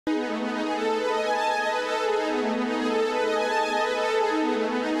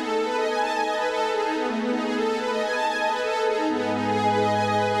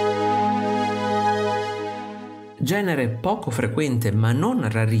genere poco frequente ma non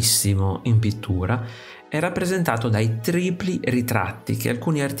rarissimo in pittura è rappresentato dai tripli ritratti che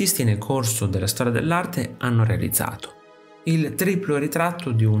alcuni artisti nel corso della storia dell'arte hanno realizzato. Il triplo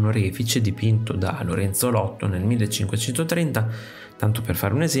ritratto di un orefice dipinto da Lorenzo Lotto nel 1530, tanto per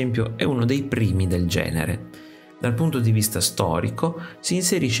fare un esempio, è uno dei primi del genere. Dal punto di vista storico si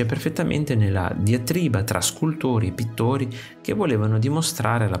inserisce perfettamente nella diatriba tra scultori e pittori che volevano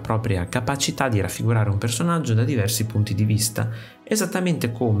dimostrare la propria capacità di raffigurare un personaggio da diversi punti di vista,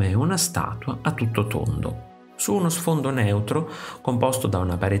 esattamente come una statua a tutto tondo. Su uno sfondo neutro, composto da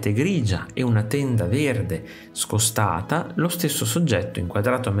una parete grigia e una tenda verde scostata, lo stesso soggetto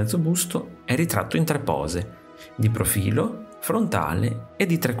inquadrato a mezzo busto è ritratto in tre pose, di profilo, frontale e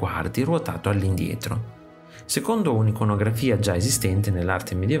di tre quarti ruotato all'indietro, secondo un'iconografia già esistente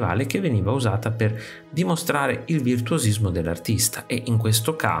nell'arte medievale che veniva usata per dimostrare il virtuosismo dell'artista e, in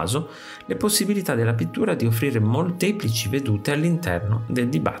questo caso, le possibilità della pittura di offrire molteplici vedute all'interno del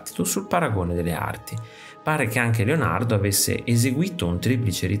dibattito sul paragone delle arti. Pare che anche Leonardo avesse eseguito un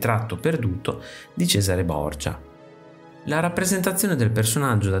triplice ritratto perduto di Cesare Borgia. La rappresentazione del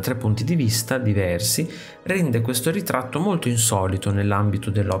personaggio da tre punti di vista diversi rende questo ritratto molto insolito nell'ambito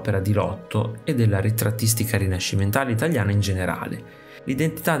dell'opera di Lotto e della ritrattistica rinascimentale italiana in generale.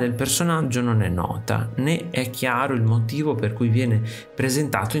 L'identità del personaggio non è nota, né è chiaro il motivo per cui viene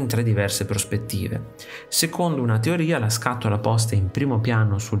presentato in tre diverse prospettive. Secondo una teoria, la scatola posta in primo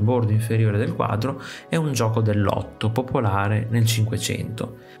piano sul bordo inferiore del quadro è un gioco dell'otto popolare nel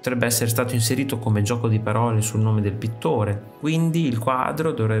Cinquecento. Potrebbe essere stato inserito come gioco di parole sul nome del pittore, quindi il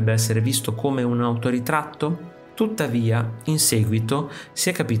quadro dovrebbe essere visto come un autoritratto? Tuttavia, in seguito si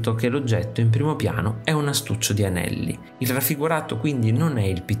è capito che l'oggetto in primo piano è un astuccio di anelli. Il raffigurato quindi non è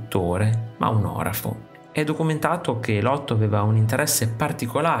il pittore, ma un orafo. È documentato che Lotto aveva un interesse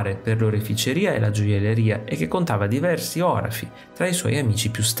particolare per l'oreficeria e la gioielleria e che contava diversi orafi tra i suoi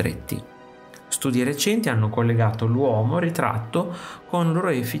amici più stretti. Studi recenti hanno collegato l'uomo ritratto con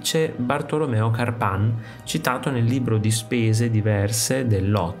l'orefice Bartolomeo Carpan, citato nel libro di spese diverse del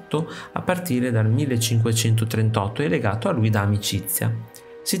Lotto a partire dal 1538 e legato a lui da amicizia.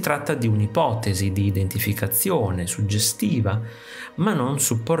 Si tratta di un'ipotesi di identificazione suggestiva, ma non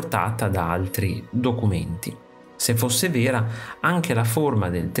supportata da altri documenti. Se fosse vera, anche la forma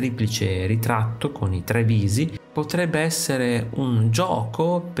del triplice ritratto con i tre visi potrebbe essere un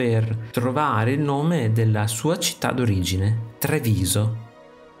gioco per trovare il nome della sua città d'origine, Treviso.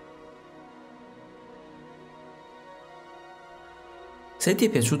 Se ti è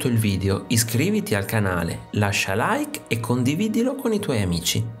piaciuto il video, iscriviti al canale, lascia like e condividilo con i tuoi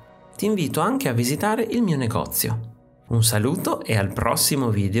amici. Ti invito anche a visitare il mio negozio. Un saluto e al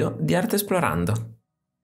prossimo video di Artesplorando.